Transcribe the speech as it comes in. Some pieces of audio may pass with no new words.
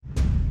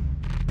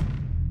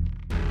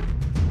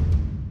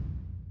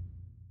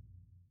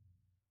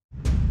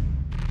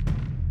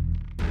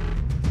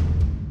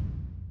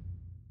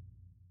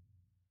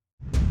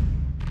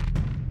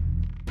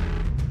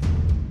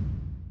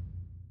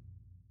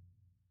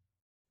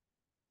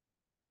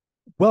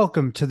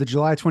Welcome to the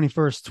July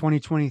 21st,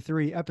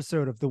 2023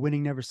 episode of the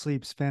Winning Never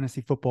Sleeps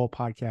Fantasy Football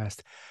Podcast.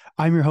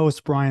 I'm your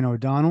host, Brian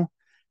O'Donnell.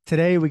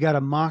 Today, we got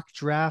a mock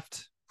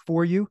draft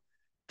for you,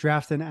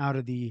 drafting out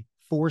of the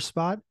 4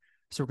 spot.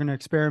 So we're going to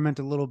experiment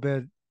a little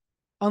bit,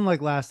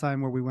 unlike last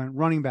time where we went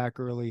running back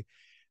early.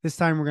 This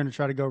time, we're going to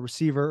try to go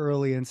receiver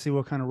early and see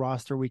what kind of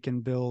roster we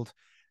can build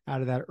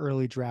out of that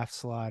early draft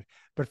slot.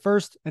 But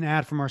first, an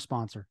ad from our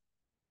sponsor.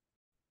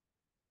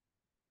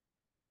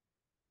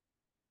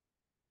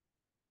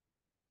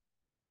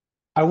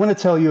 I want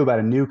to tell you about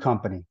a new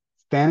company,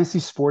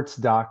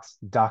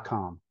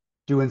 fantasysportsdocs.com,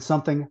 doing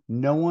something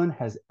no one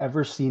has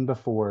ever seen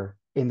before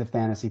in the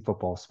fantasy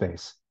football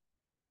space.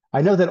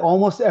 I know that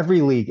almost every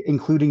league,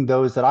 including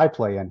those that I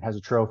play in, has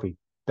a trophy,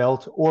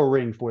 belt, or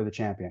ring for the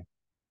champion.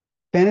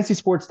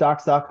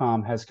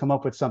 Fantasysportsdocs.com has come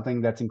up with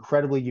something that's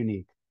incredibly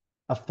unique,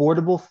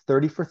 affordable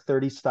 30 for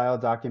 30 style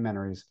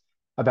documentaries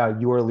about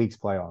your league's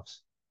playoffs.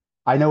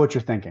 I know what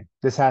you're thinking.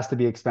 This has to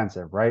be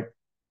expensive, right?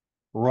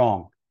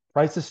 Wrong.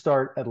 Prices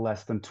start at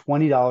less than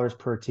 $20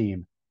 per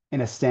team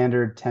in a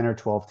standard 10 or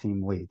 12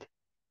 team league.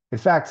 In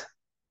fact,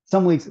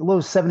 some leagues, as low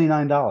as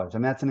 $79. I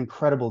mean, that's an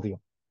incredible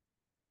deal.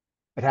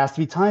 It has to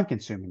be time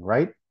consuming,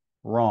 right?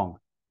 Wrong.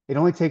 It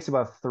only takes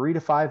about 3 to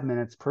 5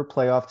 minutes per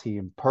playoff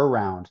team per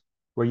round,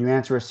 where you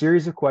answer a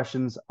series of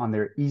questions on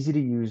their easy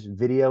to use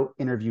video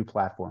interview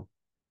platform.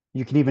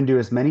 You can even do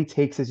as many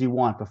takes as you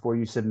want before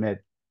you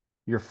submit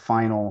your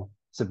final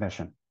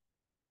submission.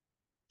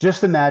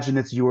 Just imagine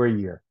it's your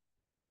year.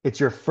 It's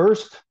your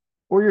first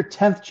or your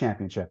 10th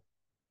championship.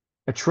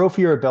 A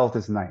trophy or a belt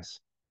is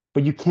nice,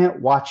 but you can't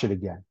watch it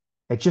again.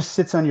 It just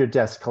sits on your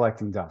desk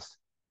collecting dust.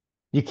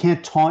 You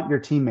can't taunt your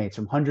teammates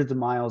from hundreds of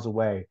miles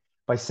away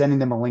by sending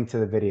them a link to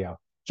the video,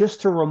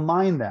 just to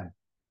remind them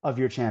of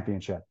your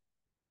championship.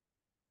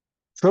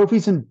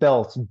 Trophies and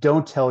belts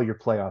don't tell your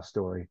playoff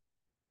story,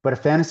 but a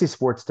fantasy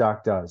sports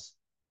doc does.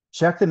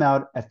 Check them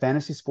out at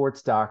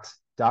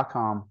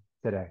fantasysportsdocs.com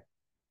today.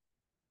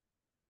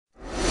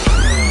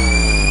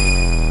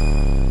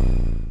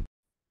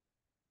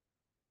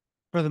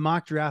 For the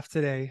mock draft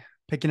today,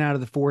 picking out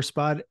of the 4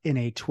 spot in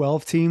a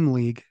 12-team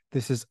league.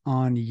 This is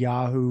on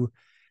Yahoo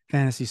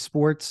Fantasy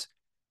Sports.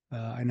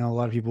 I know a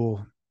lot of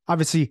people,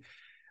 obviously,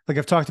 like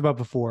I've talked about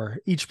before,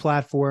 each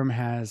platform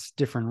has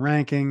different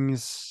rankings,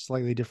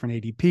 slightly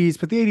different ADPs,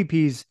 but the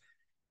ADPs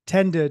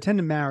tend to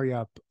marry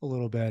up a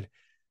little bit.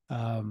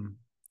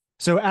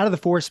 So out of the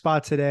 4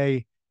 spot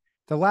today,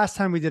 the last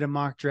time we did a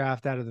mock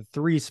draft out of the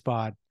 3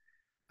 spot,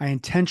 I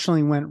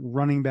intentionally went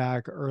running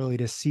back early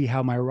to see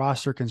how my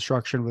roster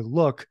construction would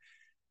look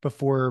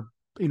before,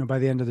 by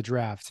the end of the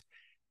draft.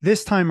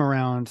 This time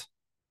around,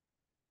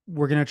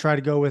 we're going to try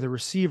to go with a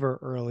receiver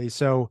early.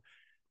 So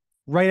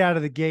right out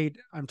of the gate,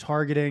 I'm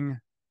targeting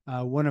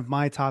one of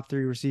my top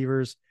 3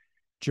 receivers,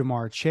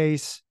 Jamar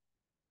Chase,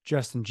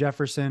 Justin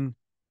Jefferson,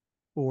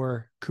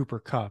 or Cooper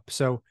Kupp.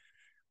 So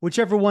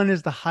whichever one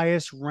is the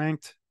highest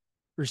ranked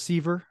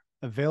receiver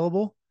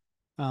available,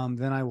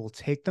 then I will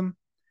take them.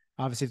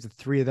 Obviously, if the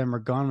 3 of them are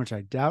gone, which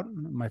I doubt,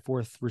 my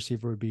 4th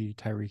receiver would be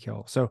Tyreek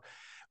Hill. So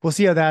we'll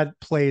see how that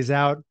plays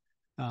out.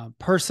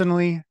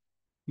 Personally,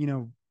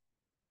 you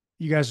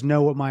guys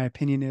know what my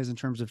opinion is in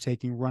terms of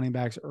taking running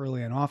backs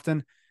early and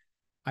often.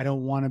 I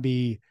don't want to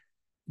be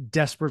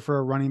desperate for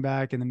a running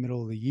back in the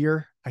middle of the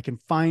year. I can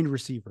find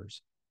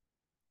receivers.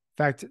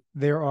 In fact,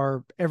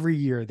 every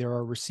year there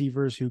are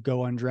receivers who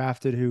go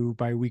undrafted who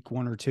by week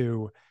 1 or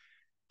 2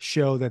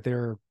 show that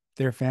they're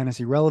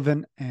fantasy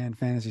relevant and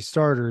fantasy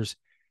starters.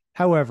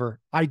 However,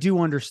 I do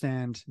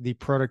understand the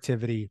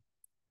productivity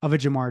of a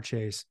Jamar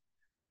Chase,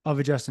 of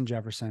a Justin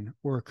Jefferson,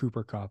 or a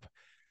Cooper Kupp.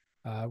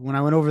 When I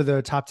went over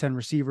the top 10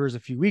 receivers a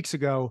few weeks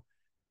ago,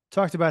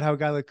 talked about how a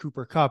guy like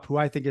Cooper Kupp, who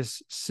I think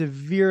is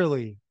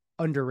severely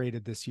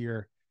underrated this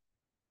year,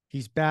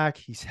 he's back,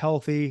 he's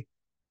healthy,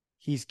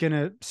 he's going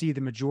to see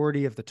the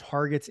majority of the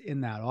targets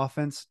in that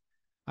offense.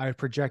 I would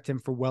project him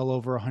for well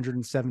over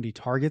 170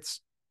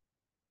 targets.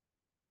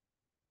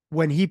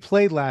 When he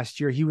played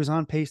last year, he was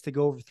on pace to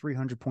go over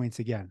 300 points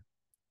again.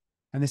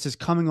 And this is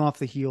coming off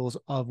the heels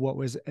of what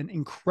was an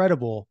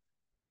incredible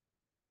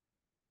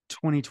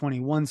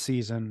 2021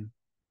 season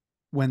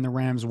when the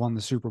Rams won the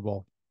Super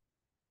Bowl.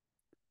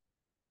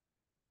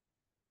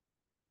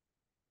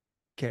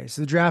 Okay,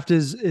 so the draft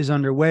is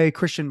underway.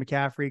 Christian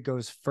McCaffrey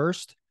goes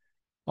first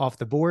off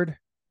the board.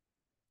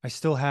 I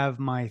still have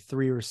my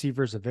 3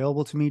 receivers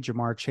available to me.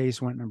 Jamar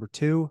Chase went number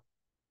 2.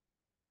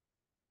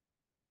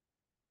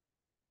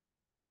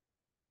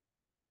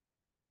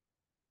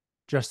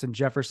 Justin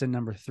Jefferson,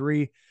 number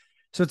 3.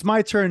 So it's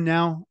my turn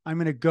now. I'm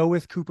going to go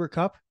with Cooper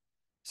Kupp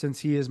since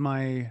he is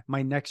my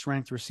next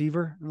ranked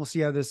receiver. And we'll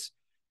see how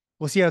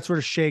it sort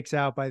of shakes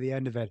out by the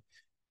end of it.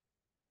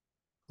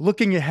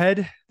 Looking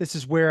ahead, this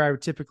is where I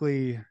would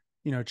typically,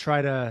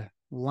 try to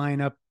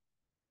line up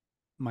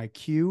my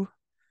queue.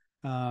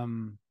 Try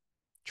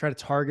to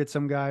target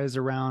some guys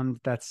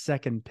around that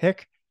 2nd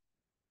pick.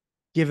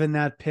 Given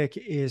that pick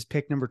is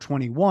pick number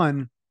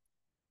 21,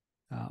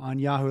 on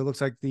Yahoo, it looks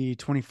like the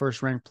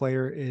 21st ranked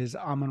player is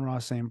Amon-Ra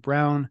St.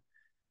 Brown.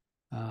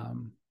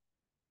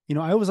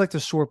 I always like to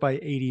sort by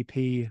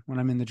ADP when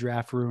I'm in the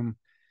draft room,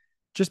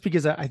 just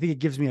because I think it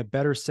gives me a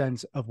better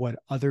sense of what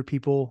other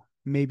people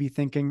may be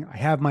thinking. I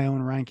have my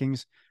own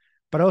rankings,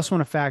 but I also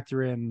want to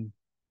factor in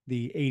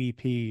the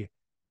ADP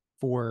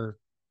for,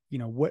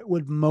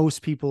 what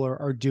most people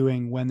are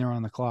doing when they're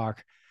on the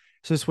clock.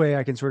 So this way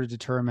I can sort of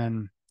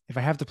determine if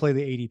I have to play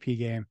the ADP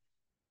game,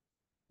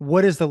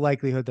 what is the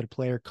likelihood that a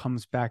player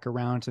comes back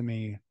around to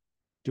me?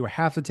 Do I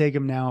have to take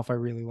him now if I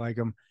really like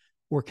him,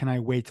 or can I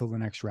wait till the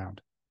next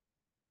round?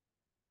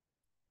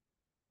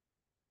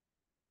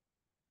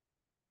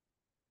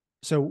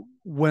 So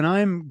when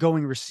I'm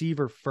going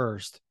receiver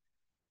first,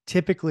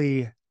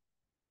 typically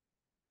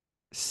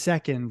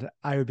second,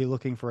 I would be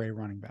looking for a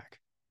running back.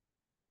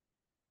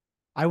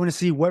 I want to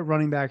see what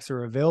running backs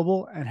are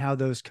available and how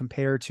those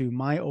compare to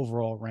my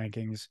overall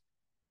rankings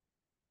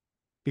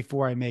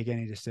before I make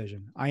any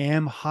decision. I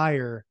am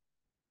higher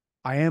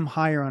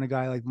on a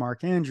guy like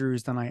Mark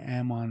Andrews than I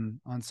am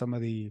on some of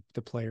the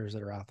players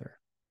that are out there.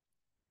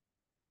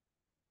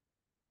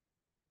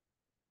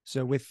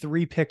 So with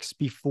 3 picks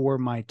before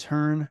my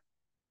turn,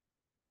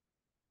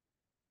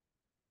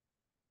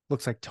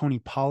 looks like Tony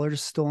Pollard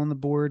is still on the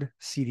board,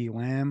 CeeDee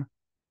Lamb,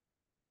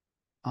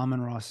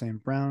 Amon-Ra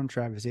St. Brown,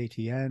 Travis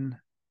Etienne.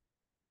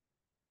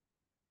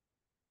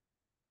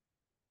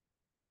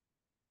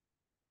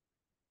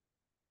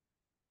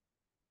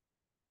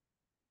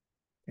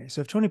 Okay,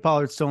 so if Tony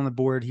Pollard's still on the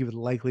board, he would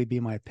likely be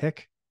my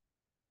pick.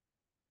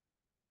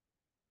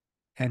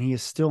 And he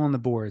is still on the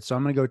board. So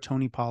I'm going to go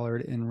Tony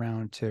Pollard in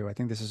round 2. I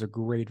think this is a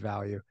great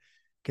value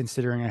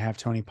considering I have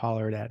Tony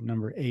Pollard at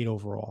number 8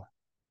 overall.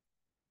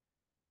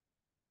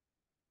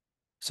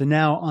 So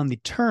now on the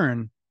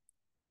turn,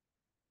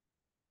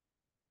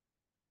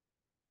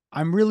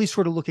 I'm really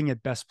sort of looking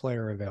at best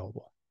player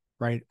available,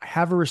 right? I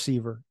have a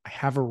receiver, I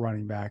have a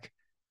running back.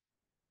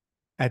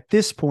 At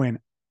this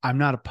point, I'm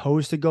not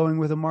opposed to going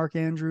with a Mark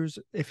Andrews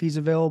if he's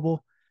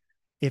available.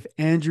 If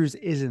Andrews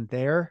isn't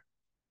there,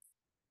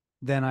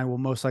 then I will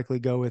most likely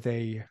go with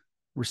a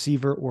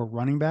receiver or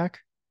running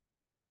back.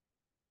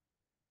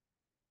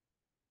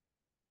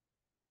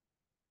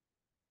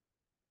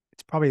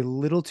 It's probably a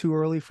little too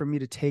early for me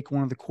to take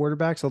one of the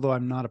quarterbacks, although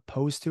I'm not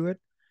opposed to it.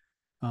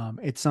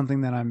 It's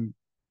something that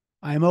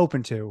I'm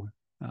open to,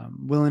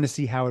 willing to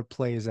see how it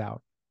plays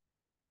out.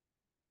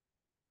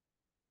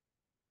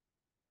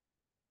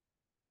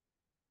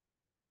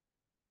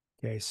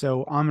 Okay,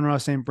 so Amon-Ra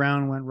St.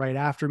 Brown went right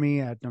after me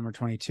at number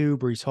 22,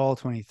 Breece Hall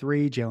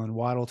 23, Jalen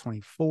Waddle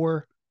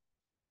 24.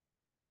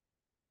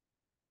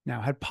 Now,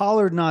 had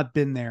Pollard not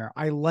been there,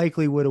 I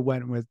likely would have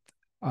went with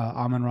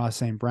Amon-Ra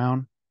St.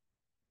 Brown,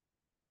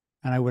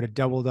 and I would have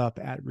doubled up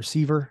at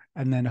receiver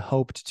and then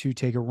hoped to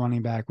take a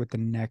running back with the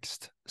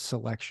next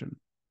selection.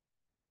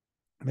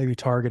 Maybe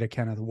target a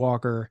Kenneth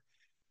Walker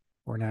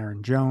or an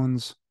Aaron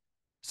Jones,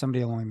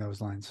 somebody along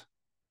those lines.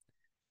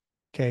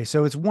 Okay,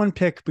 so it's 1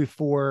 pick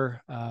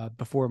before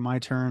my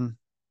turn.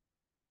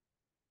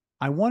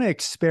 I want to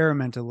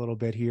experiment a little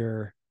bit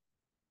here.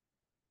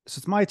 So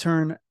it's my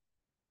turn.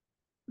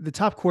 The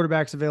top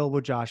quarterbacks available: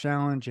 Josh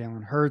Allen,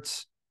 Jalen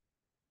Hurts,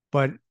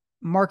 but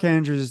Mark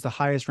Andrews is the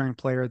highest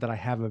ranked player that I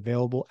have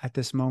available at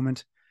this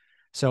moment.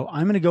 So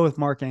I'm going to go with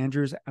Mark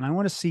Andrews, and I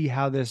want to see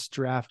how this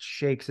draft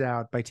shakes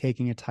out by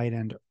taking a tight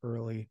end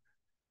early.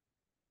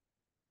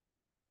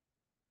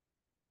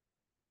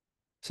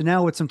 So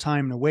now with some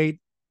time to wait,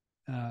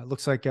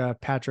 looks like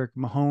Patrick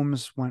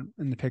Mahomes went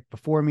in the pick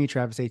before me,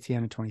 Travis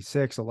Etienne at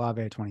 26,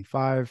 Olave at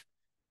 25.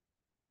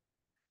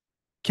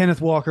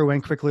 Kenneth Walker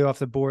went quickly off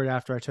the board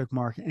after I took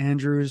Mark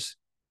Andrews.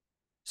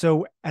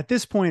 So at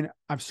this point,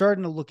 I'm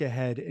starting to look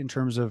ahead in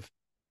terms of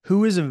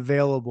who is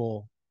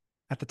available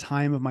at the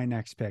time of my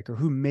next pick, or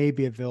who may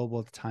be available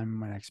at the time of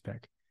my next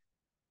pick.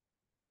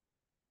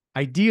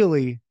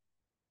 Ideally,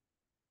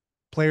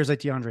 players like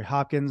DeAndre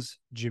Hopkins,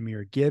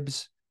 Jahmyr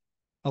Gibbs,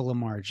 a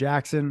Lamar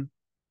Jackson.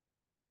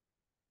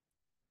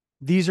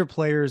 These are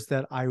players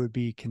that I would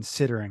be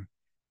considering.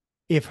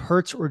 If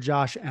Hurts or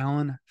Josh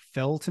Allen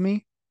fell to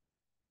me,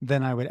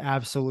 then I would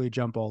absolutely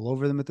jump all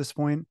over them at this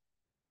point.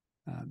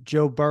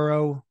 Joe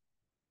Burrow,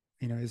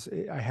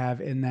 I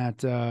have in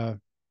that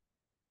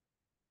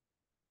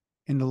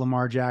in the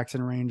Lamar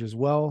Jackson range as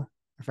well.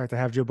 In fact, I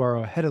have Joe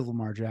Burrow ahead of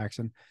Lamar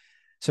Jackson.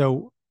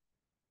 So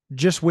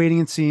just waiting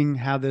and seeing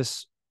how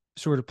this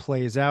sort of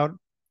plays out.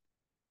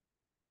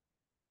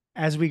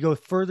 As we go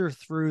further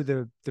through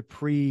the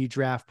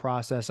pre-draft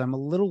process, I'm a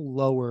little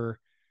lower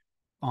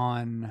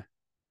on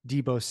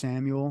Deebo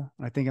Samuel.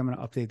 I think I'm going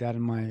to update that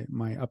in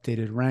my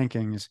updated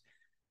rankings.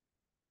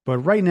 But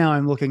right now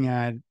I'm looking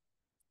at,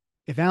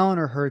 if Allen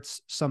or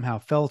Hurts somehow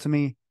fell to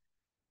me,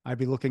 I'd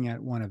be looking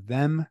at one of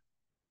them.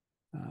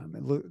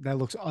 That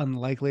looks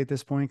unlikely at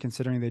this point,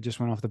 considering they just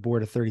went off the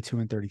board at 32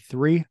 and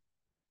 33.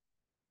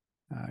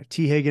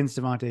 T. Higgins,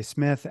 Devontae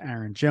Smith,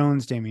 Aaron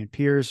Jones, Dameon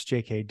Pierce,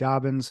 J.K.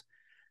 Dobbins,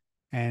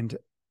 and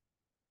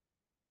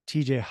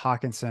T.J.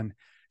 Hawkinson.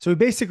 So we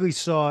basically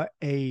saw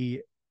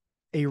a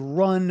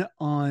run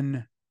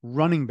on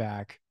running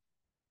back,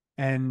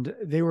 and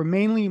they were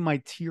mainly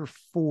my tier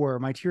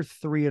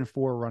 3 and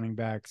 4 running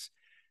backs,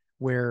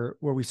 where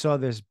we saw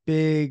this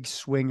big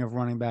swing of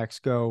running backs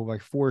go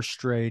like four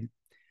straight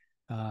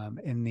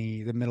in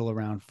the middle of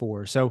round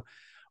four. So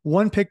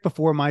one pick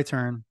before my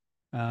turn.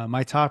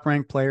 My top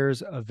ranked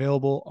players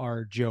available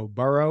are Joe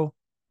Burrow.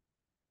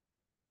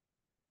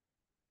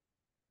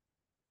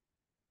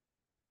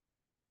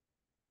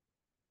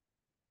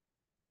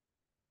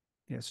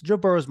 Yeah, so Joe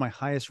Burrow is my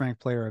highest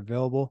ranked player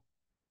available.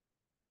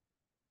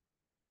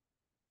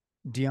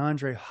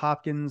 DeAndre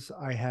Hopkins,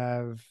 I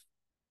have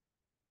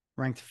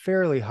ranked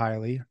fairly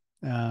highly.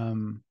 I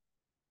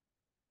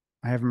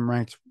have him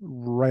ranked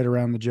right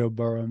around the Joe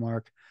Burrow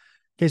mark.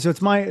 Okay, so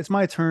it's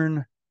my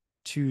turn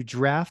to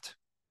draft.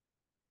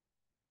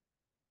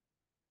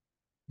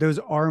 Those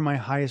are my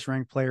highest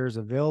ranked players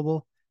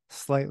available,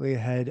 slightly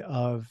ahead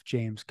of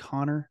James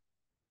Conner.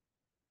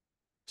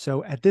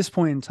 So at this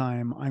point in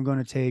time, I'm going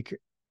to take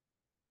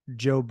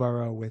Joe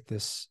Burrow with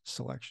this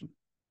selection. In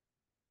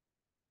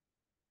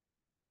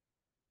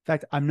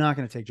fact, I'm not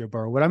going to take Joe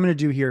Burrow. What I'm going to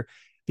do here,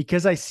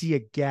 because I see a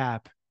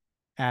gap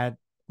at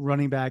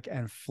running back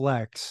and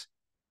flex,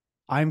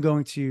 I'm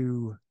going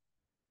to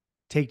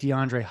take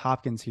DeAndre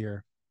Hopkins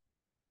here,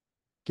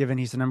 given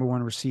he's the number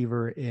one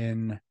receiver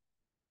in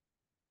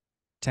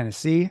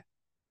Tennessee.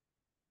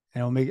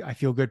 And I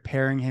feel good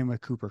pairing him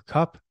with Cooper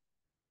Kupp.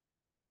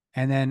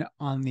 And then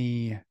on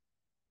the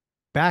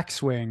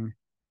backswing,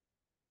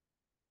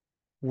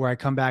 where I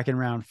come back in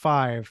round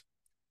 5,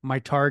 my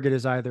target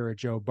is either a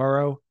Joe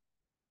Burrow,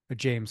 a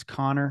James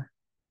Conner,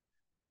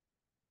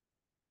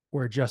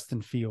 or a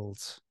Justin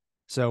Fields.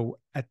 So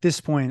at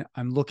this point,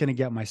 I'm looking to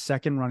get my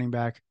second running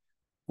back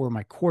or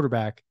my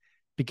quarterback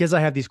because I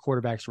have these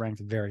quarterbacks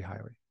ranked very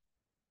highly.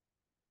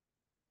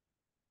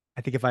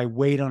 I think if I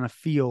wait on a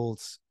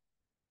Fields,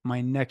 my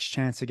next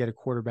chance to get a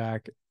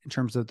quarterback in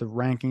terms of the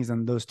rankings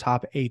and those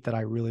top 8 that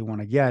I really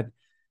want to get,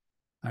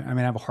 I'm going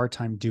to have a hard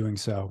time doing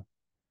so.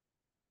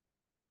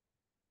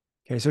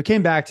 Okay, so it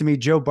came back to me.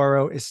 Joe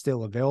Burrow is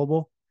still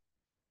available.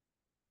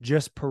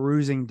 Just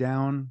perusing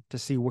down to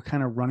see what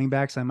kind of running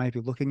backs I might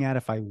be looking at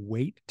if I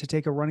wait to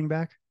take a running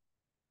back.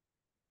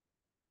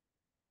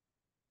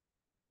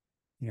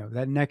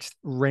 That next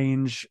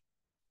range,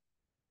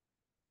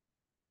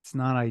 it's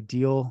not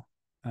ideal.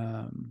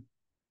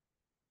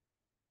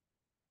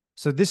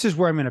 So this is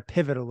where I'm going to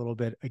pivot a little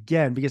bit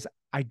again, because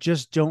I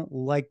just don't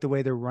like the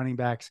way their running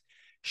backs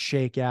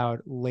shake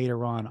out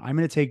later on. I'm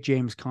going to take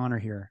James Conner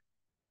here.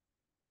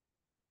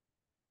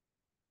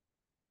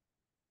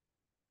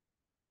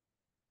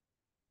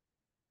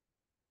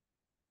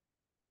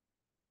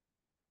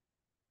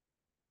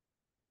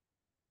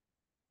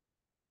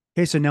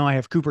 Okay, so now I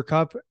have Cooper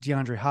Kupp,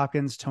 DeAndre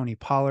Hopkins, Tony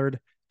Pollard,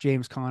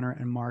 James Conner,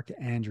 and Mark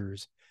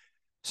Andrews.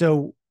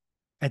 So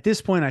at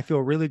this point, I feel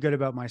really good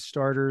about my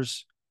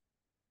starters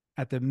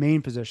at the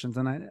main positions.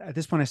 And at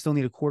this point, I still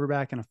need a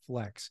quarterback and a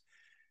flex.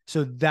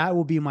 So that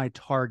will be my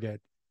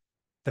target.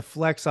 The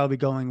flex, I'll be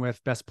going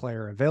with best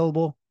player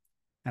available.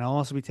 And I'll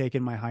also be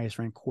taking my highest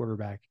ranked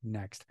quarterback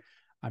next.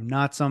 I'm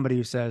not somebody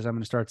who says I'm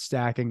going to start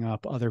stacking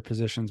up other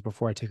positions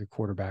before I take a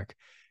quarterback.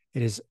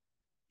 It is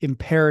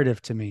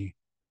imperative to me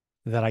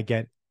that I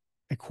get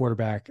a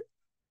quarterback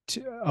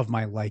of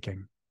my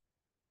liking.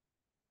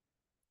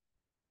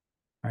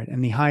 All right.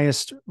 And the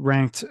highest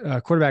ranked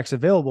quarterbacks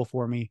available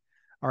for me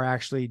are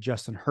actually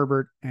Justin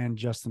Herbert and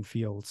Justin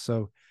Fields.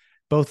 So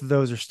both of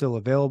those are still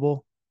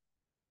available.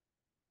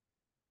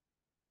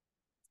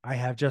 I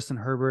have Justin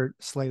Herbert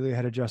slightly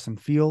ahead of Justin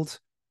Fields,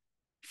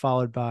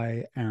 followed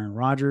by Aaron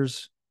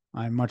Rodgers.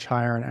 I'm much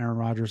higher on Aaron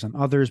Rodgers than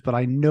others, but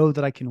I know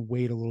that I can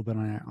wait a little bit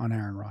on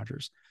Aaron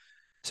Rodgers.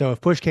 So if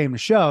push came to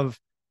shove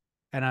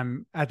and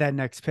I'm at that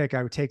next pick,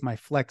 I would take my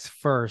flex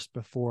first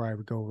before I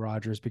would go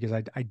Rodgers, because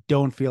I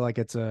don't feel like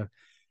it's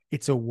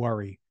a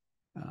worry.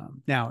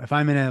 Now, if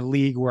I'm in a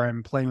league where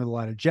I'm playing with a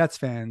lot of Jets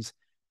fans,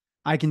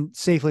 I can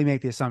safely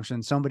make the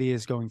assumption somebody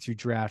is going to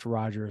draft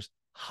Rodgers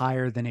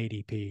higher than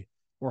ADP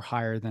or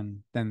higher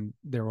than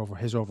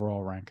his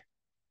overall rank.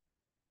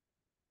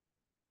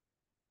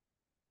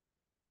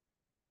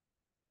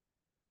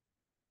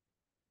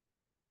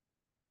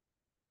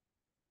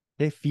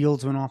 Okay,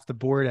 Fields went off the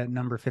board at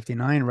number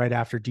 59 right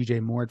after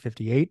DJ Moore at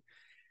 58.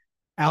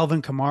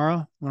 Alvin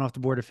Kamara went off the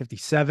board at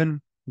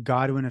 57.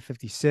 Godwin at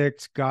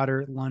 56.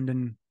 Goddard,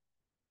 London,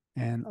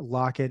 and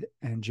Lockett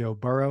and Joe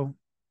Burrow.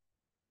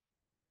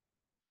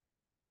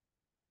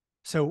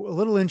 So a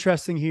little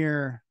interesting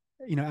here,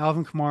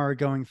 Alvin Kamara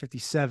going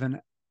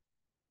 57.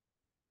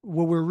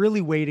 What we're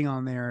really waiting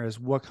on there is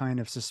what kind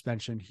of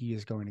suspension he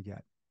is going to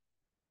get.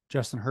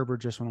 Justin Herbert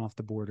just went off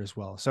the board as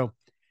well. So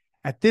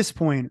at this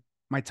point,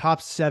 my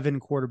top 7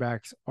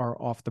 quarterbacks are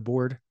off the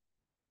board.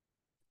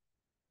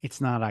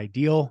 It's not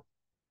ideal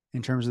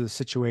in terms of the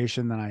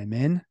situation that I'm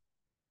in.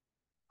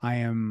 I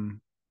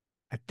am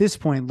at this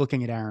point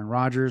looking at Aaron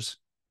Rodgers,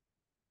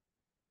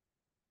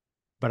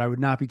 but I would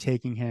not be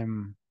taking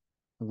him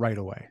right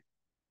away.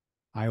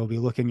 I will be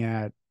looking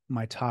at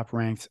my top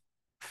ranked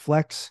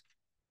flex.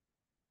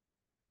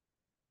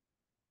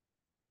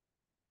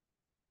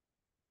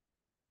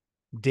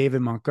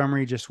 David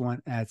Montgomery just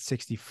went at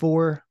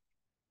 64.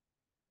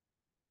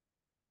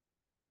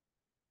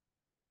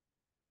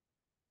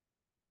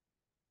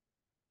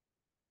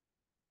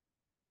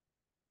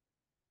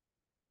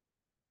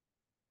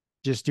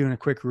 Just doing a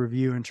quick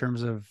review in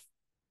terms of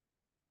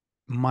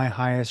my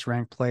highest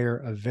ranked player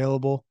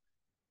available.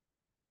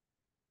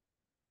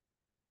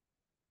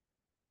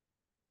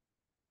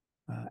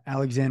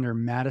 Alexander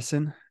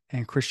Madison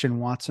and Christian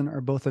Watson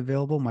are both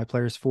available. My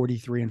players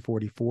 43 and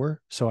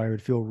 44. So I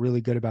would feel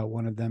really good about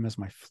one of them as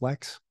my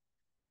flex.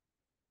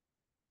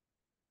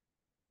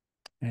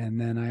 And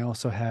then I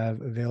also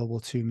have available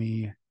to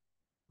me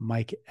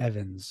Mike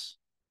Evans.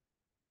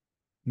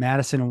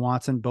 Madison and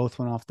Watson both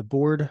went off the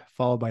board,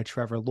 followed by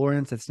Trevor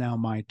Lawrence. It's now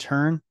my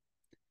turn.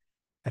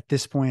 At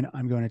this point,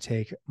 I'm going to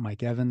take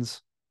Mike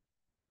Evans,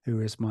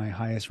 who is my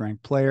highest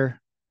ranked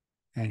player,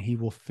 and he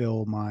will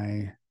fill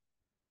my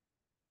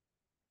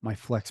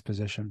flex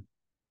position.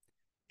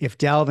 If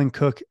Dalvin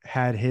Cook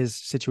had his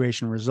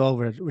situation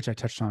resolved, which I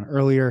touched on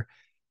earlier,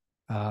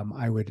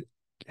 I would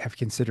have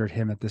considered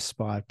him at this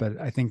spot. But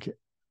I think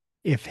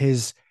if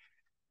his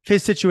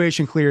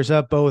situation clears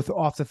up both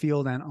off the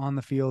field and on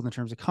the field in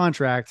terms of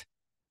contract,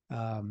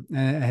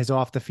 and his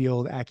off the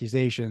field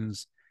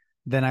accusations,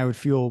 then I would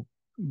feel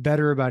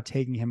better about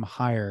taking him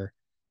higher.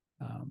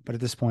 But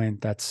at this point,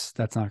 that's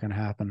not going to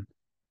happen.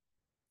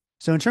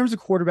 So in terms of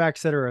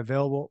quarterbacks that are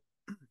available,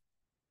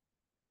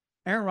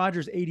 Aaron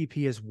Rodgers'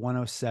 ADP is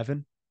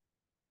 107.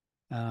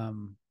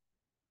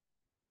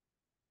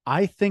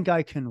 I think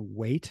I can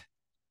wait.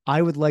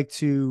 I would like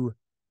to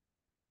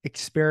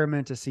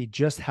experiment to see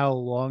just how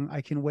long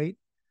I can wait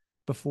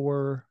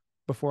before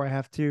I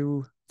have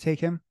to take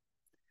him.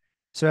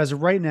 So as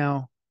of right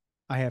now,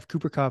 I have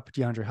Cooper Kupp,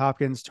 DeAndre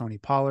Hopkins, Tony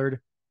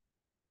Pollard,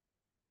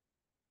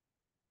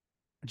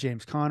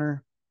 James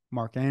Conner,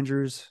 Mark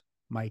Andrews,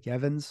 Mike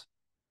Evans.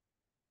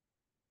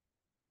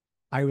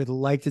 I would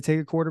like to take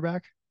a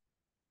quarterback.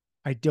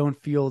 I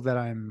don't feel that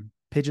I'm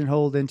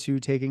pigeonholed into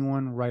taking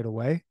one right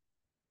away.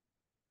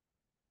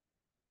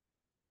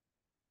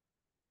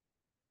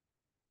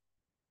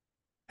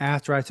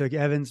 After I took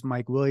Evans,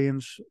 Mike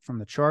Williams from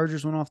the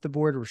Chargers went off the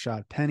board,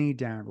 Rashad Penny,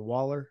 Darren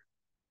Waller.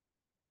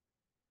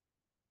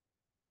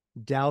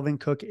 Dalvin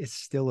Cook is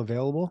still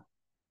available.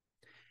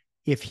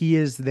 If he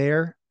is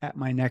there at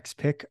my next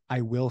pick,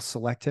 I will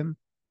select him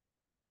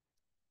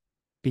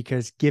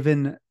because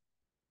given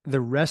the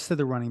rest of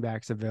the running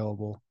backs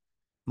available,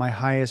 my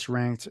highest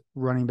ranked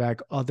running back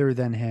other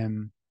than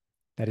him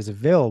that is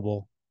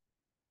available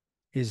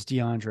is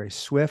DeAndre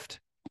Swift,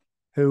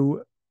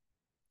 who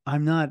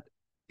I'm not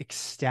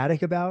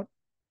ecstatic about.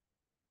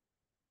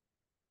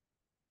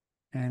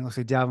 And it looks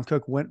like Dalvin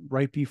Cook went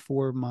right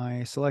before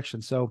my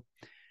selection. So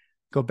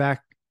go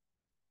back,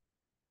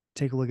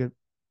 take a look at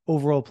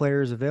overall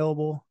players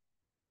available.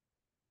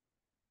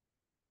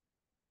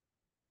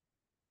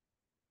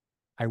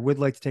 I would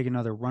like to take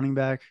another running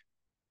back.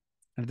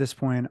 And at this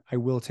point, I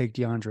will take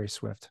DeAndre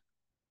Swift.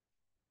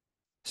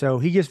 So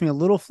he gives me a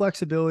little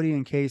flexibility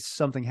in case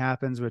something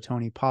happens with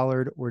Tony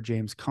Pollard or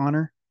James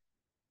Conner.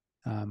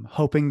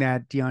 Hoping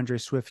that DeAndre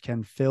Swift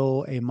can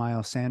fill a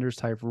Miles Sanders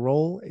type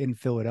role in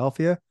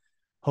Philadelphia.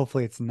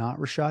 Hopefully it's not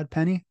Rashad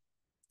Penny.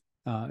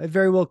 It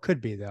very well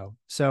could be, though.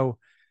 So,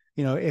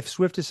 if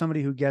Swift is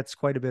somebody who gets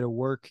quite a bit of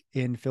work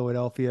in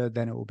Philadelphia,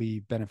 then it will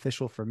be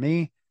beneficial for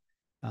me.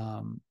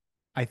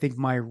 I think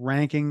my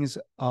rankings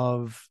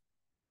of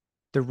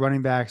the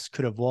running backs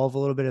could evolve a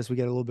little bit as we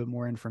get a little bit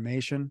more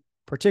information,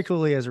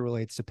 particularly as it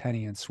relates to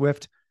Penny and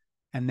Swift.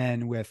 And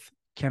then with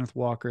Kenneth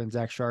Walker and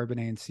Zach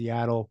Charbonnet in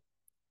Seattle,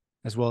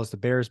 as well as the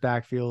Bears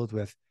backfield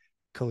with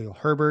Khalil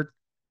Herbert,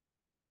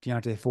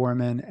 Deontay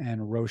Foreman, and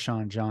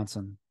Roschon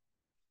Johnson.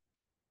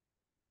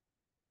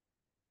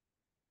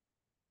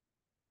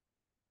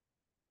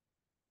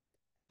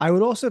 I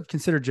would also have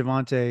considered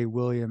Javonte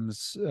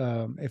Williams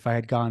if I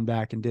had gone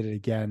back and did it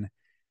again.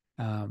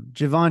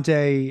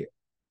 Javonte,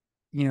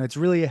 it's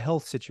really a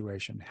health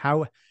situation.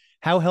 How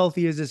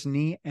healthy is this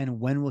knee,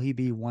 and when will he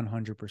be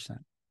 100%?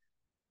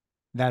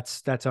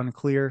 That's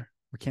unclear.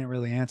 We can't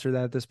really answer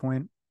that at this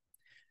point.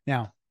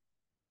 Now,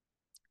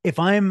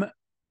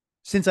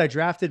 since I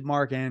drafted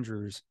Mark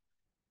Andrews,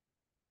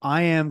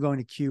 I am going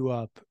to queue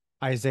up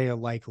Isaiah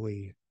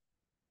Likely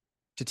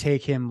to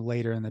take him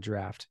later in the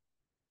draft.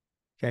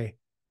 Okay.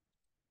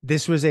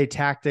 This was a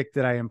tactic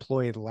that I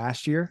employed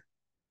last year.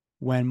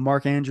 When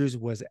Mark Andrews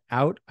was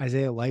out,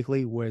 Isaiah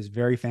Likely was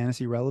very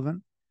fantasy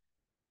relevant.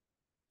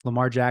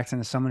 Lamar Jackson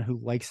is someone who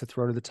likes to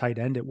throw to the tight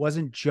end. It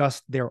wasn't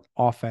just their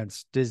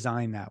offense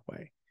designed that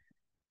way.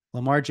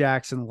 Lamar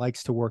Jackson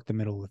likes to work the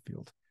middle of the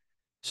field.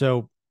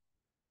 So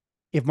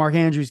if Mark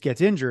Andrews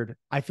gets injured,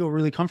 I feel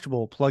really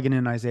comfortable plugging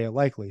in Isaiah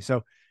Likely.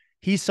 So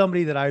he's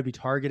somebody that I would be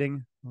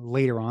targeting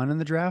later on in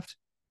the draft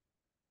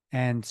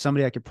and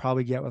somebody I could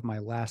probably get with my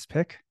last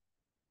pick.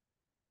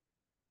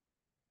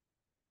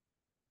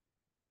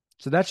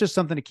 So that's just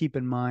something to keep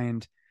in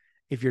mind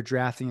if you're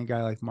drafting a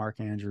guy like Mark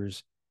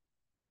Andrews.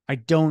 I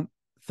don't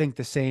think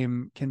the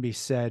same can be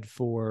said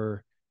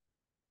for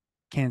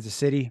Kansas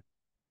City.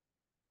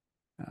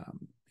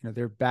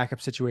 Their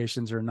backup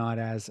situations are not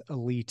as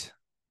elite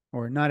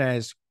or not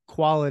as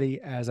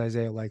quality as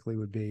Isaiah Likely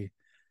would be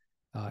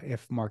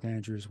if Mark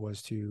Andrews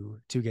was to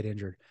get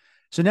injured.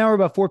 So now we're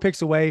about 4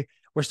 picks away.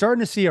 we're starting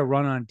to see a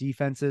run on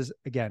defenses.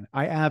 Again,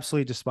 I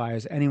absolutely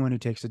despise anyone who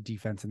takes a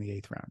defense in the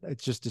 8th round.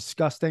 It's just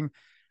disgusting.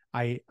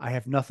 I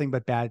have nothing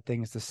but bad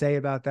things to say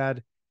about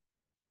that.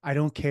 I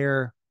don't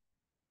care.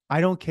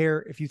 I don't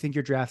care if you think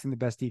you're drafting the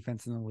best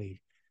defense in the league.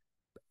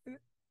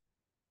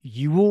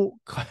 You will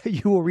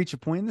you will reach a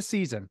point in the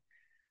season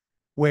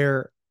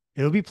where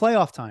it'll be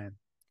playoff time,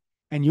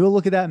 and you'll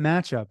look at that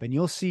matchup and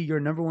you'll see your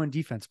number one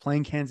defense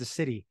playing Kansas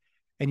City,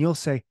 and you'll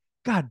say,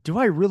 God, do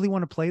I really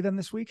want to play them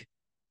this week?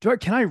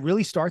 Can I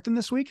really start them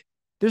this week?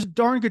 There's a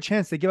darn good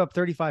chance they give up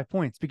 35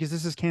 points because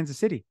this is Kansas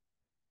City.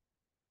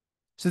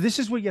 So this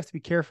is what you have to be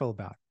careful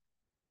about.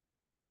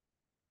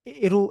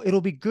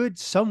 It'll be good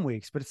some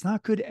weeks, but it's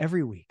not good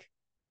every week.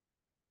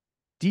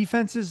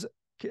 Defenses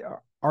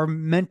are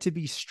meant to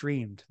be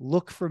streamed.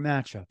 Look for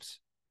matchups.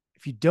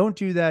 If you don't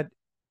do that,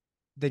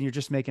 then you're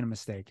just making a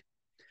mistake.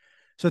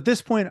 So at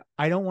this point,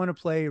 I don't want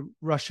to play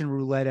Russian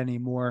roulette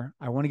anymore.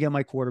 I want to get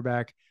my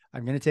quarterback.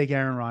 I'm going to take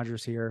Aaron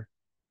Rodgers here.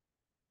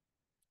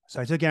 So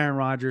I took Aaron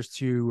Rodgers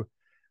to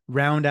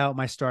round out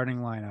my starting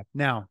lineup.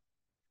 Now,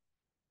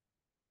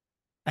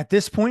 at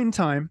this point in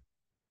time,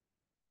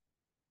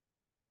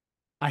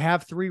 I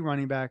have 3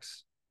 running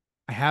backs.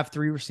 I have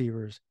 3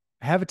 receivers.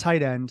 I have a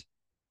tight end,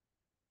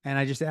 and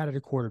I just added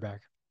a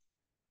quarterback.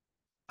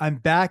 I'm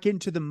back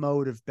into the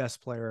mode of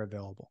best player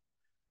available.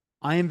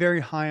 I am very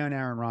high on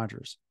Aaron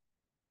Rodgers,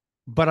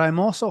 but I'm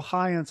also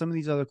high on some of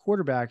these other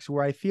quarterbacks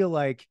where I feel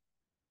like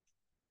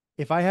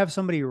if I have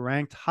somebody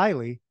ranked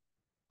highly,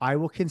 I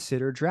will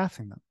consider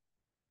drafting them,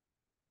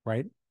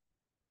 right?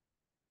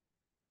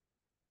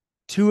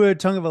 Tua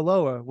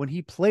Tagovailoa, when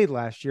he played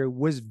last year,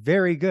 was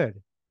very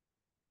good.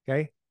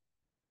 Okay.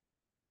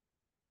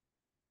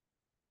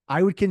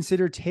 I would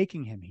consider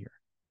taking him here.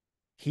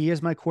 He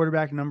is my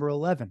quarterback number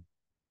 11.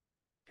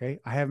 Okay.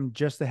 I have him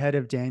just ahead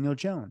of Daniel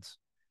Jones.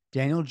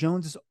 Daniel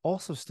Jones is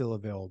also still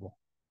available.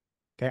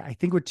 Okay. I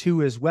think with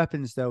Tua's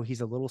weapons, though,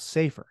 he's a little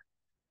safer.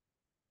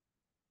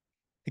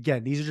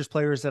 Again, these are just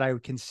players that I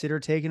would consider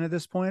taking at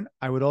this point.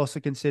 I would also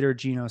consider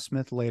Geno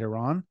Smith later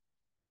on,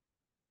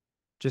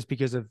 just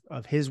because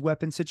of his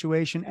weapon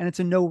situation. And it's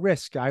a no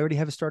risk. I already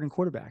have a starting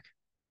quarterback.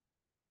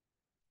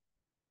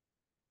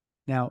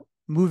 Now,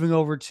 moving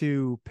over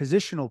to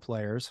positional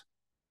players,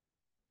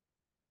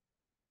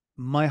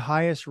 my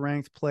highest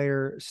ranked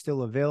player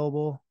still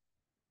available.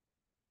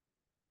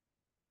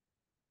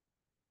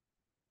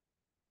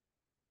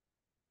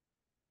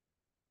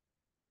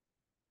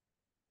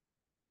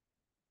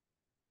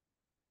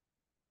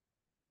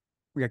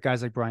 We got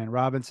guys like Brian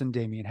Robinson,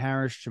 Damian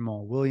Harris,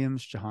 Jamal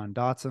Williams, Jahan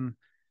Dotson,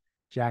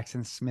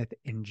 Jackson Smith,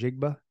 and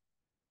Jigba.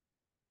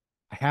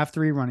 I have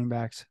 3 running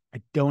backs.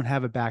 I don't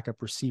have a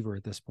backup receiver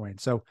at this point.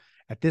 So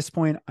at this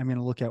point, I'm going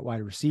to look at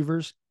wide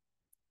receivers,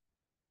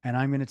 and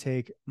I'm going to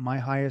take my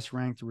highest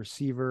ranked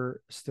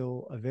receiver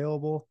still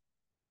available.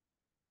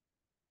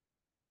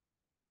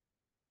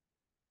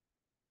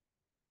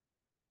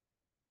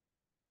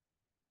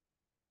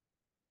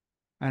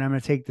 And I'm going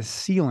to take the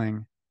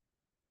ceiling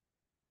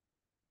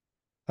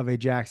of a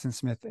Jackson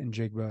Smith and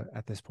Jigba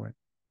at this point.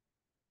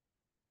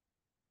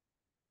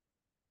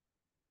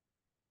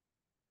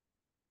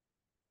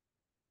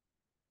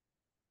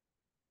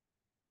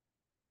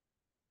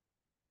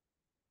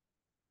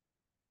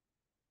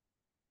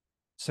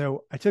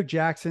 So I took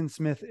Jackson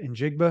Smith and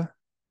Jigba.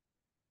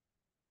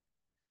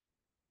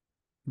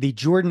 The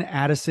Jordan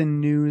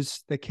Addison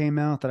news that came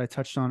out that I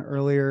touched on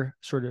earlier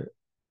sort of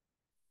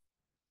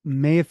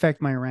may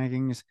affect my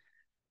rankings.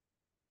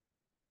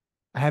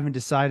 I haven't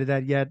decided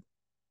that yet.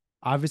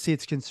 Obviously,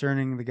 it's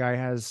concerning. The guy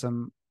has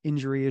some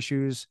injury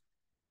issues.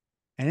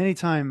 And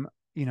anytime,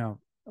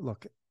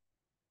 look,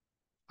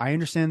 I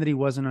understand that he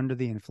wasn't under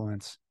the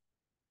influence.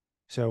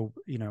 So,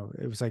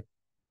 it was like,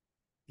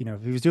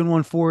 if he was doing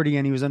 140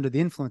 and he was under the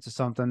influence of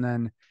something,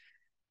 then,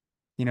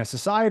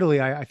 societally,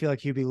 I feel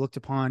like he'd be looked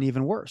upon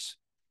even worse.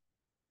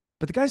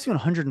 But the guy's doing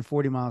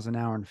 140 miles an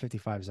hour in the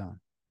 55 zone.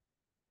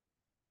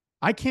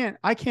 I can't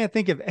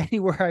think of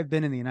anywhere I've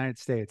been in the United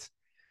States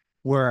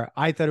where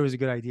I thought it was a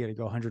good idea to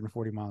go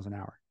 140 miles an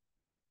hour.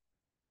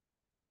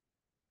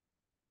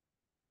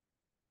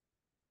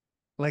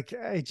 Like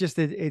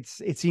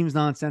it seems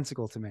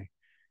nonsensical to me,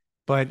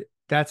 but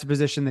that's a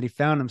position that he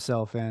found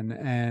himself in,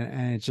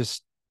 and it's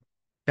just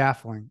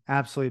baffling,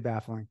 absolutely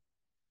baffling.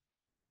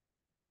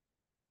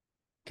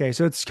 Okay,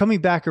 so it's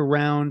coming back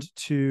around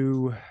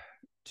to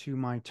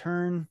my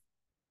turn.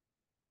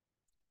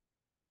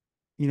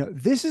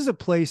 This is a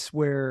place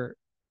where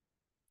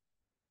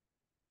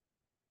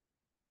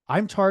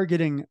I'm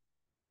targeting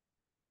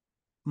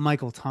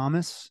Michael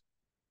Thomas.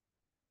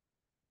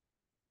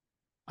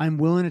 I'm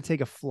willing to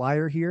take a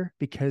flyer here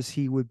because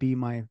he would be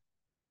my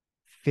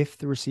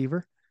 5th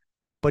receiver,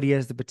 but he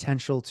has the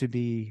potential to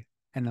be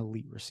an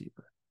elite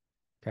receiver.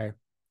 Okay.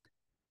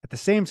 At the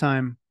same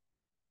time,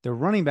 the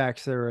running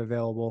backs that are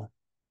available,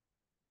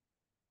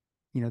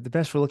 the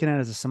best we're looking at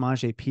is a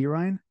Samaje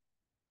Perine.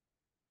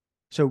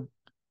 So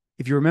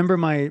if you remember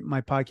my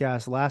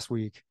podcast last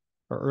week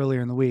or earlier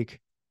in the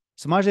week,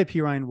 Samaje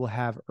Perine will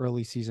have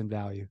early season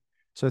value.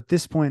 So at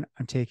this point,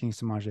 I'm taking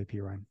Samaje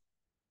Perine.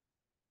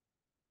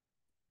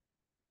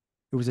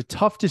 It was a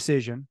tough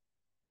decision,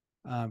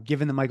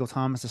 given that Michael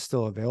Thomas is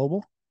still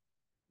available.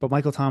 But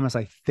Michael Thomas,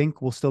 I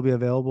think, will still be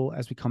available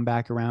as we come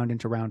back around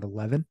into round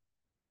 11.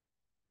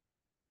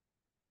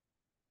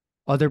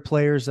 Other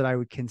players that I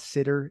would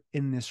consider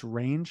in this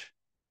range,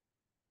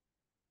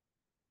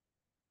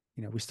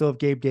 we still have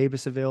Gabe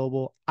Davis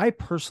available. I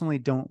personally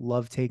don't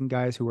love taking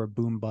guys who are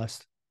boom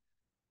bust,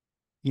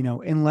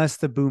 unless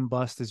the boom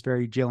bust is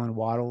very Jalen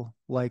Waddle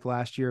like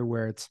last year,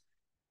 where it's,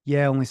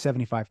 yeah, only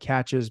 75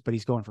 catches, but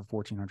he's going for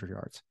 1,400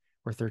 yards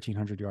or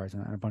 1,300 yards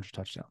and a bunch of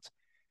touchdowns.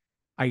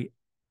 I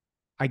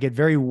I get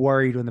very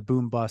worried when the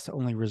boom bust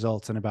only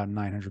results in about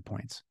 900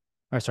 points.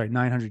 Or sorry,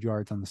 900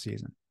 yards on the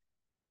season.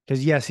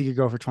 Because yes, he could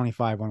go for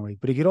 25 one week,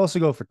 but he could also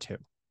go for two.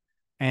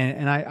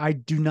 And I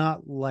do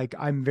not like,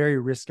 I'm very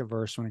risk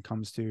averse when it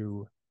comes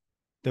to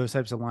those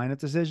types of lineup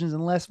decisions,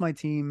 unless my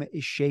team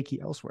is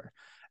shaky elsewhere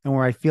and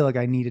where I feel like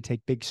I need to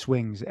take big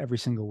swings every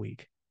single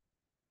week.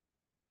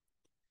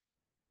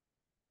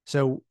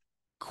 So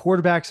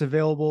quarterbacks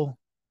available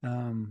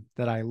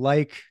that I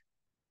like,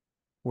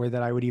 or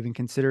that I would even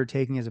consider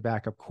taking as a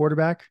backup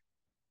quarterback.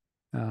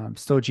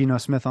 Still Geno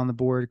Smith on the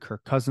board.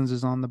 Kirk Cousins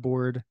is on the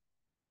board.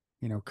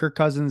 Kirk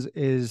Cousins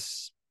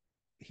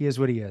he is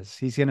what he is.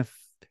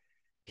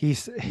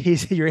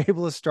 You're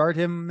able to start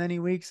him many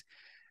weeks.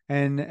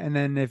 And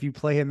then if you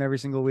play him every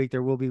single week,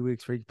 there will be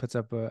weeks where he puts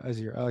up a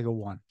zero, like a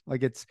one.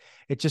 Like it's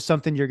just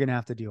something you're going to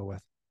have to deal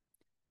with.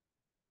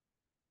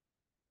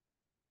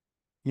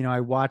 I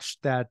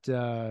watched that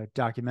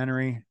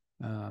documentary.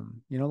 A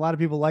lot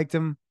of people liked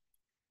him.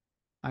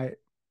 I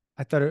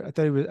I thought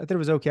it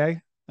was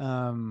okay.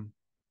 I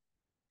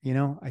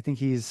think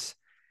he's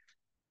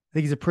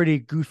a pretty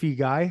goofy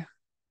guy,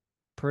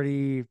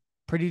 pretty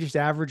just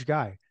average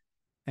guy,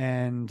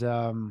 and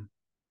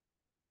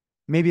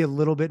maybe a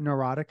little bit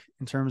neurotic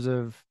in terms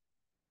of,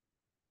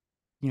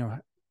 you know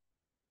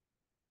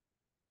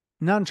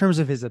not in terms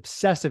of his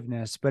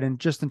obsessiveness, but in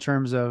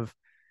terms of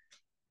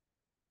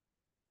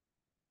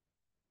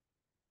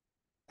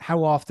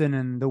how often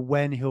and the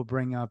when he'll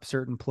bring up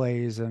certain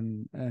plays,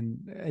 and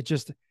it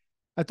just,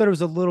 I thought it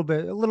was a little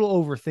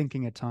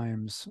overthinking at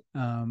times.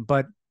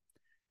 But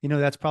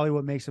that's probably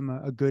what makes him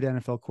a good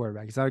NFL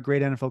quarterback. He's not a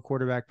great NFL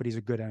quarterback, but he's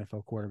a good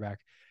NFL quarterback.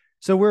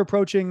 So we're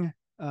approaching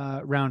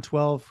round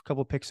 12, a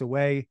couple picks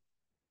away.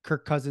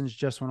 Kirk Cousins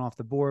just went off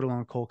the board along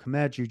with Cole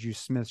Kmet, Juju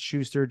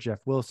Smith-Schuster, Jeff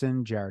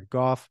Wilson, Jared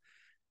Goff.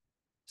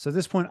 So at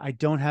this point, I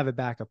don't have a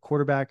backup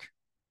quarterback.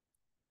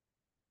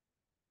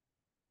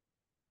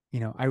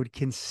 I would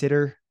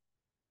consider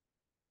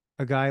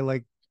a guy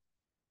like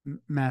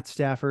Matt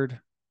Stafford,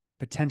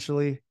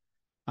 potentially.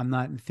 I'm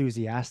not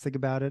enthusiastic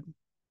about it.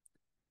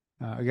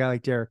 A guy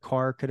like Derek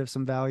Carr could have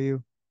some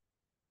value.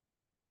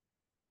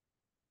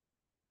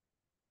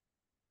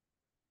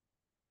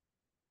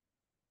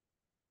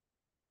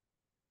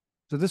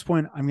 So at this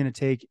point, I'm going to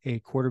take a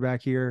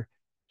quarterback here,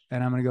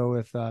 and I'm going to go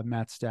with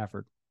Matt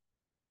Stafford.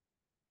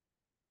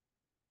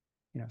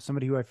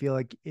 Somebody who I feel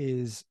like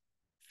is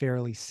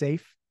fairly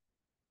safe.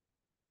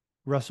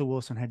 Russell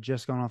Wilson had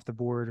just gone off the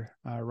board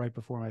right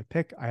before my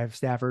pick. I have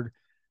Stafford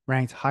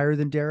ranked higher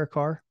than Derek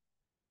Carr.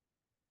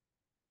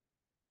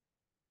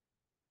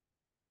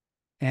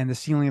 And the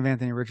ceiling of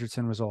Anthony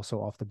Richardson was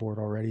also off the board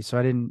already. So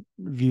I didn't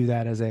view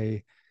that as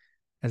a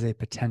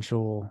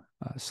potential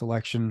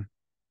selection.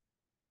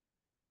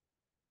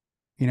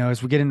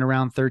 As we get into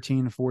round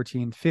 13,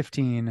 14,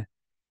 15,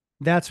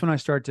 that's when I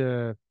start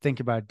to think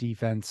about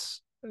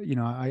defense.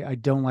 I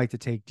don't like to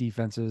take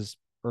defenses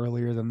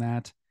earlier than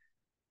that.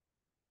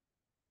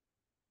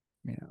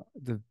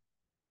 The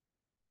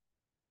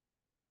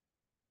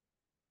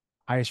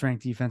highest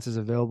ranked defenses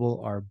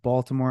available are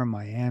Baltimore,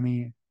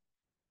 Miami,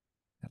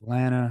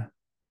 Atlanta.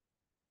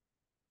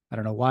 I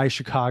don't know why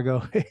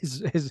Chicago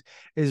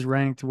is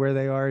ranked where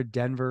they are.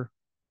 Denver. I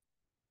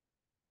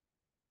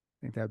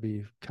think that'd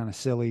be kind of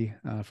silly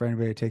for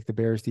anybody to take the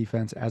Bears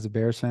defense as a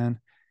Bears fan.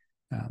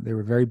 They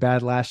were very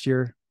bad last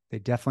year. They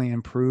definitely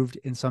improved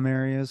in some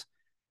areas,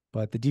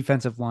 but the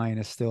defensive line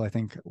is still, I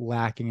think,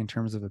 lacking in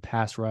terms of a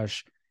pass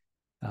rush.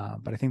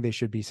 But I think they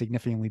should be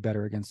significantly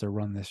better against their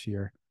run this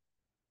year.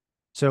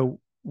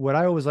 So what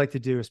I always like to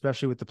do,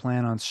 especially with the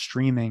plan on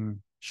streaming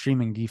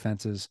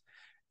defenses,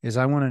 is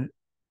I want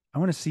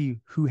to see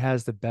who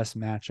has the best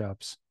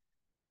matchups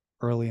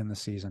early in the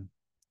season.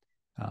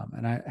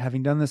 And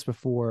having done this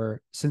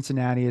before,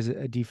 Cincinnati is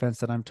a defense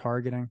that I'm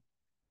targeting.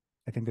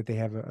 I think that they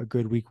have a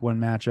good week one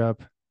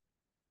matchup.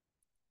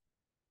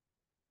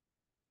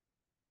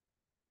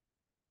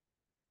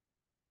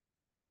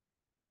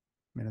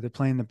 They're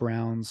playing the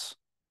Browns.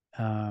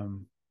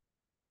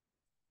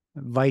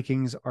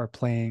 Vikings are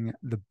playing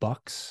the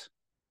Bucks,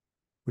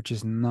 which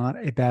is not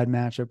a bad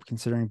matchup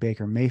considering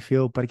Baker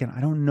Mayfield. But again,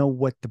 I don't know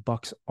what the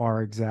Bucks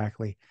are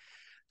exactly.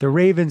 The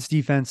Ravens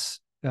defense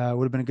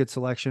would have been a good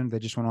selection. They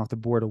just went off the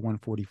board at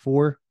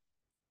 144.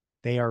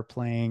 They are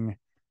playing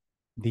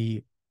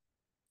the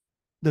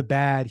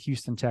bad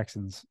Houston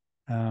Texans.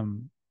 So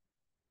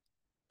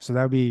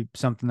that would be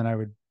something that I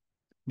would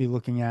be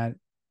looking at.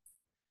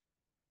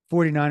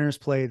 49ers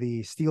play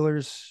the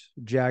Steelers,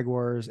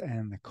 Jaguars,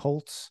 and the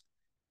Colts.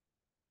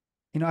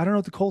 I don't know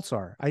what the Colts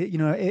are.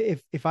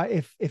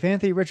 If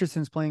Anthony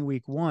Richardson's playing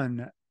week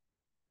 1,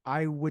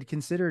 I would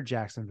consider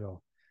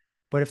Jacksonville.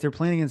 But if they're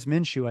playing against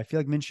Minshew, I feel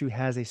like Minshew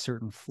has a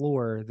certain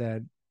floor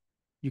that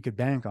you could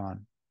bank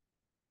on.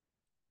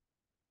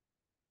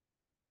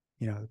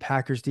 The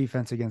Packers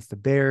defense against the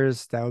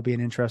Bears, that would be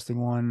an interesting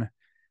one.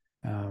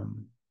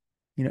 Um,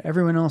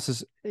 everyone else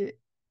is,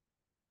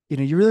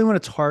 you really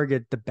want to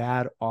target the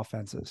bad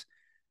offenses.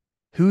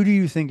 Who do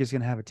you think is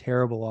going to have a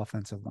terrible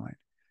offensive line?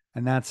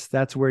 And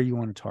that's where you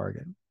want to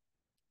target.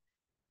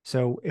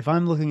 So if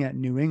I'm looking at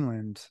New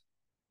England,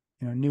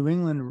 New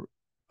England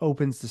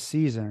opens the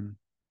season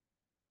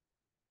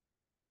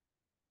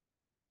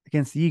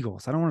against the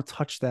Eagles. I don't want to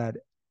touch that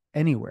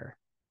anywhere.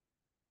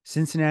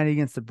 Cincinnati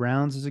against the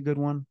Browns is a good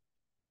one.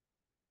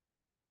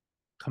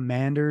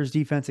 Commanders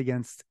defense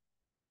against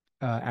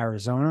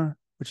Arizona,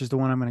 which is the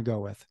one I'm going to go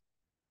with.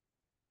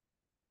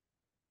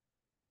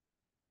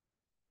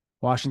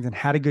 Washington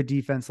had a good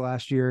defense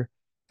last year,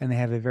 and they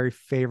have a very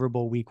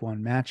favorable week 1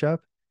 matchup.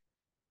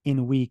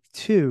 In week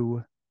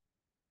 2,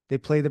 they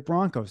play the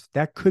Broncos.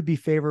 That could be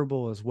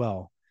favorable as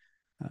well.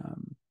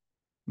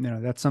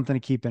 That's something to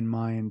keep in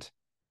mind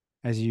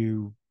as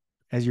you're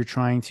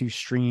trying to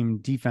stream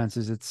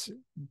defenses.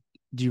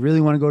 Do you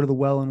really want to go to the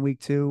well in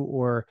week 2,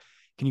 or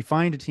can you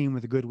find a team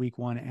with a good week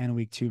 1 and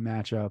week 2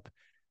 matchup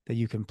that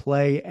you can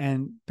play?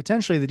 And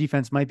potentially the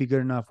defense might be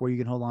good enough where you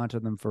can hold on to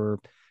them for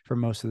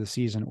most of the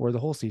season or the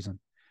whole season.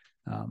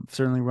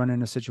 Certainly run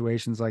into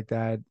situations like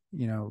that,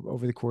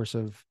 over the course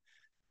of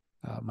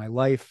my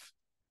life.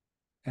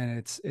 And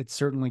it's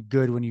certainly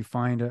good when you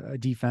find a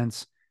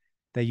defense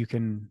that you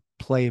can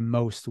play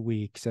most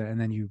weeks, and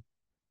then you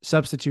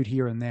substitute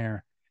here and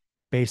there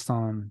based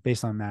on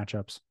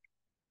matchups.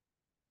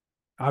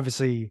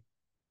 Obviously,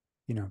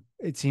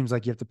 it seems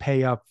like you have to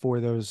pay up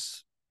for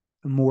those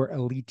more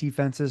elite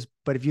defenses.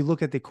 But if you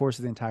look at the course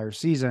of the entire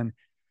season,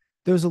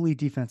 those elite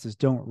defenses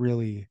don't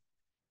really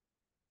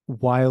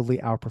wildly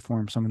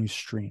outperform someone who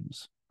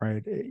streams,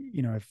 right?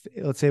 If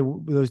let's say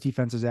those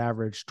defenses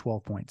average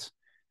 12 points.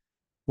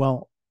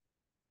 Well,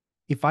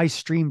 if I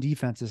stream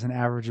defenses and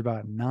average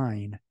about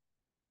 9,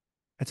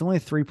 it's only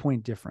a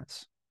 3-point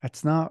difference.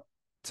 That's not,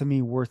 to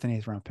me, worth an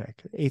 8th round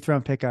pick. 8th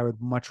round pick, I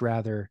would much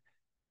rather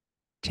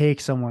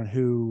take someone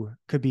who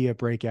could be a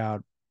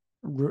breakout,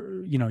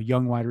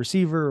 young wide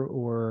receiver,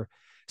 or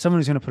someone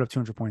who's going to put up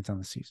 200 points on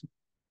the season.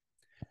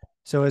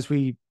 So as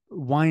we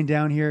wind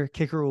down here,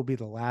 kicker will be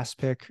the last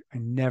pick. I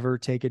never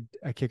take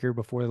a kicker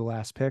before the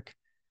last pick.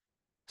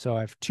 So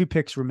I have 2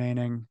 picks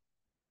remaining.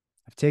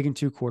 I've taken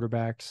 2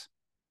 quarterbacks.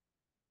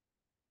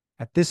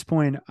 At this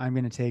point, I'm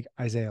going to take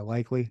Isaiah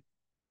Likely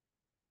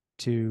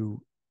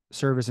to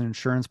serve as an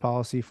insurance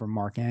policy for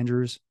Mark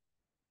Andrews.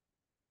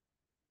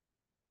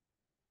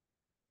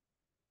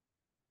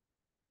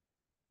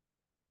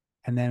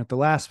 And then at the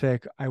last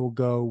pick, I will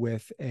go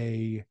with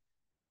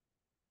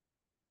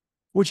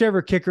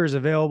whichever kicker is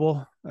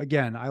available.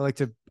 Again, I like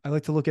to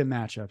look at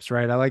matchups,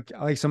 right? I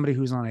like somebody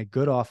who's on a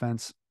good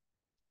offense,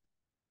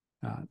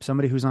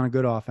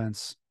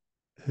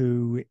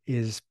 who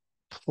is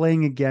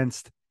playing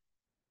against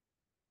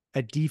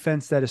a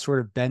defense that is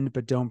sort of bend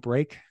but don't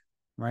break,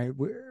 right?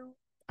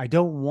 I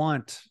don't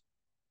want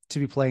to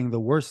be playing the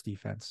worst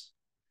defense.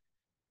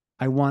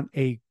 I want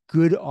a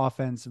good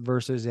offense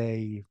versus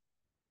a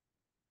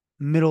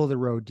middle of the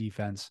road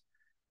defense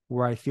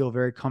where I feel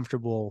very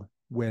comfortable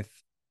with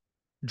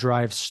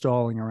drives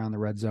stalling around the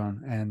red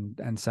zone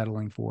and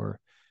settling for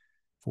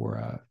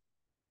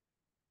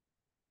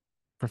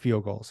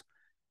field goals.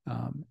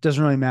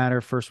 Doesn't really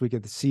matter first week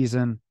of the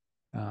season.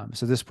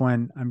 So at this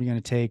point, I'm going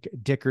to take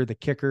Dicker, the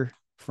kicker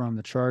from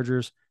the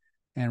Chargers,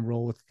 and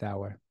roll with it that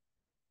way.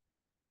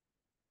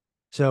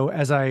 So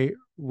as I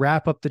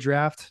wrap up the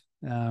draft,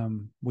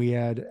 we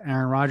had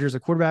Aaron Rodgers, a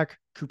quarterback,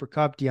 Cooper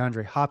Kupp,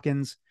 DeAndre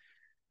Hopkins,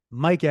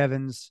 Mike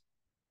Evans,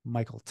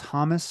 Michael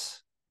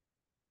Thomas,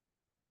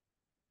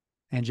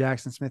 and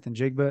Jackson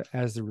Smith-Njigba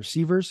as the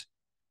receivers.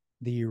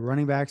 The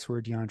running backs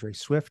were DeAndre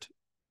Swift,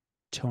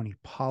 Tony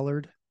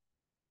Pollard,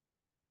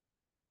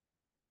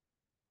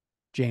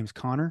 James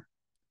Conner.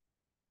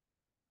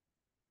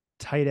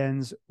 Tight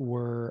ends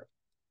were,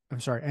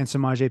 and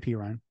Samaje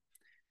Perine.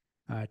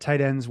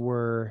 Tight ends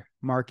were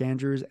Mark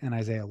Andrews and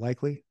Isaiah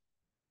Likely.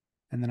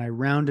 And then I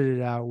rounded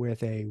it out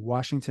with a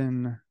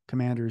Washington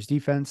Commanders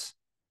defense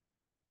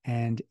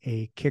and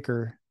a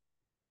kicker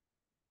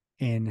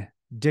in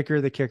Dicker,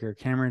 the kicker,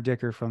 Cameron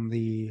Dicker from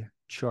the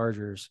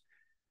Chargers.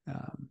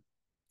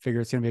 Figure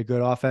it's going to be a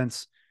good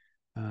offense.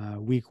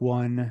 Week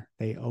 1,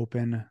 they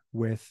open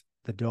with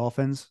the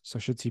Dolphins, so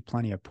should see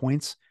plenty of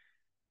points.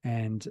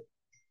 And,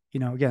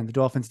 again, the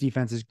Dolphins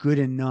defense is good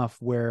enough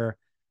where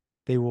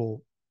they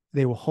will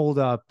hold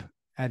up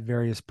at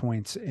various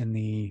points in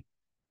the,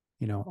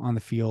 on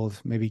the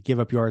field, maybe give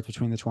up yards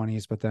between the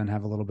 20s, but then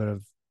have a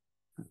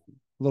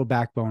little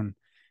backbone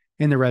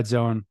in the red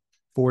zone,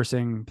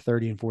 forcing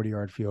 30 and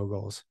 40-yard field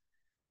goals.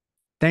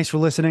 Thanks for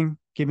listening.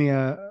 Give me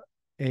a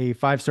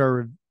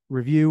 5-star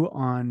review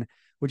on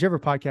whichever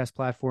podcast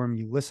platform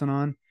you listen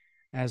on,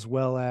 as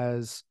well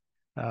as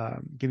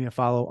give me a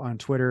follow on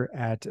Twitter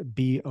at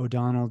B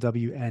O'Donnell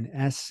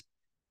WNS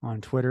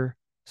on Twitter.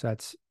 So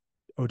that's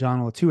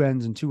O'Donnell with two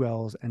N's and two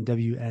L's and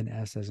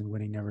WNS as in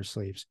winning never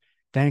sleeps.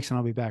 Thanks, and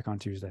I'll be back on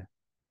Tuesday.